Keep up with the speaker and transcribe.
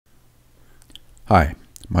Hi,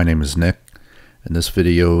 my name is Nick, and this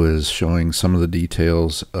video is showing some of the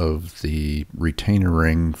details of the retainer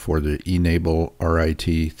ring for the E-nable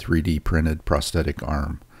RIT 3D printed prosthetic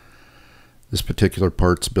arm. This particular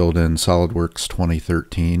part's built in SolidWorks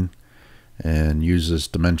 2013 and uses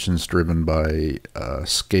dimensions driven by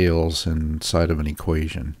scales inside of an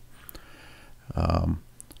equation.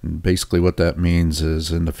 And basically what that means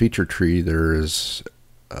is in the feature tree there is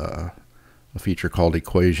a feature called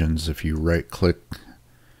equations. If you right click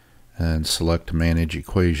and select manage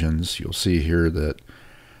equations, you'll see here that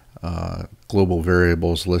global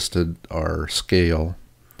variables listed are scale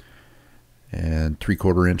and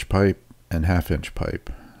 3/4 inch pipe and 1/2 inch pipe.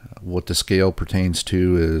 What the scale pertains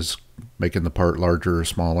to is making the part larger or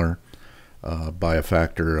smaller by a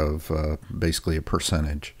factor of basically a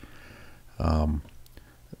percentage.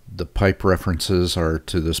 The pipe references are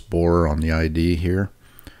to this bore on the ID here.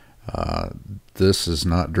 This is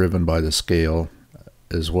not driven by the scale,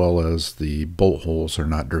 as well as the bolt holes are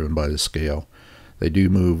not driven by the scale. They do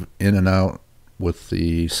move in and out with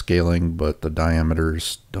the scaling, but the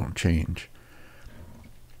diameters don't change.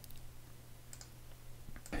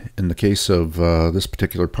 In the case of this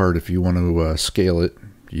particular part, if you want to scale it,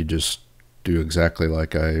 you just do exactly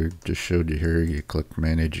like I just showed you here. You click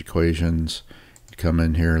manage equations, you come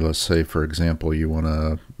in here, let's say for example you want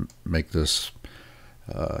to make this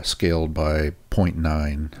scaled by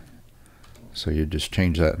 0.9. So you just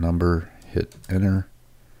change that number, hit enter,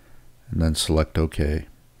 and then select OK,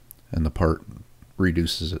 and the part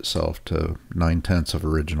reduces itself to 9/10 of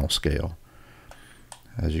original scale.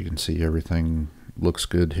 As you can see, everything looks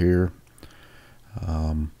good here.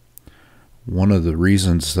 One of the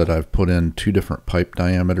reasons that I've put in two different pipe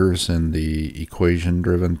diameters in the equation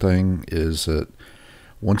driven thing is that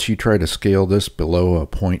once you try to scale this below a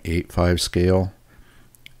 0.85 scale,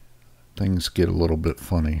 things get a little bit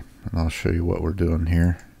funny, and I'll show you what we're doing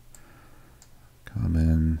here. Come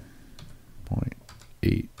in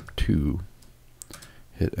 0.82,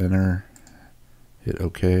 hit enter, hit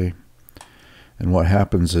OK, and what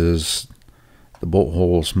happens is the bolt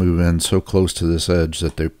holes move in so close to this edge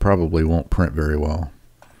that they probably won't print very well.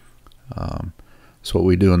 So what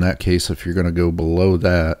we do in that case, if you're going to go below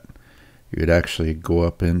that, you'd actually go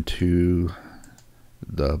up into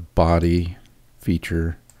the body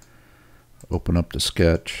feature, open up the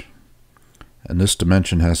sketch, and this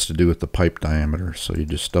dimension has to do with the pipe diameter. So you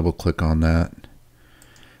just double click on that,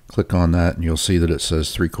 and you'll see that it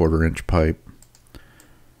says 3/4 inch pipe.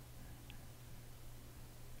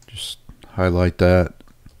 Just highlight that,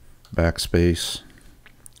 backspace,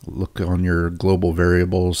 look on your global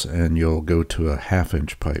variables, and you'll go to a 1/2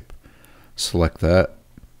 inch pipe. Select that,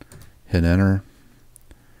 hit enter,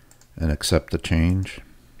 and accept the change,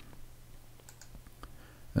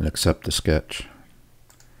 and accept the sketch.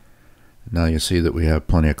 Now you see that we have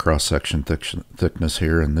plenty of cross-section thickness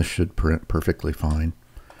here, and this should print perfectly fine.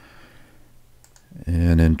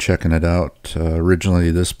 And in checking it out,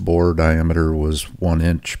 originally this bore diameter was 1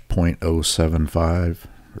 inch 0.075,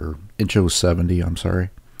 or inch 070, I'm sorry.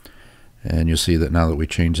 And you'll see that now that we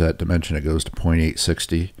change that dimension, it goes to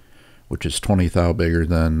 0.860, which is 20 thou bigger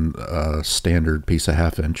than a standard piece of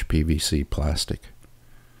 1/2 inch PVC plastic.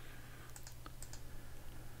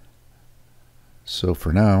 So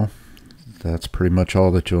for now, that's pretty much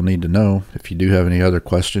all that you'll need to know. If you do have any other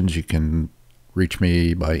questions, you can reach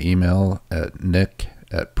me by email at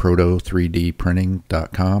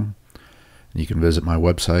nick@proto3dprinting.com. And you can visit my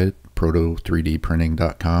website,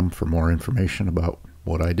 proto3dprinting.com, for more information about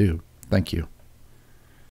what I do. Thank you.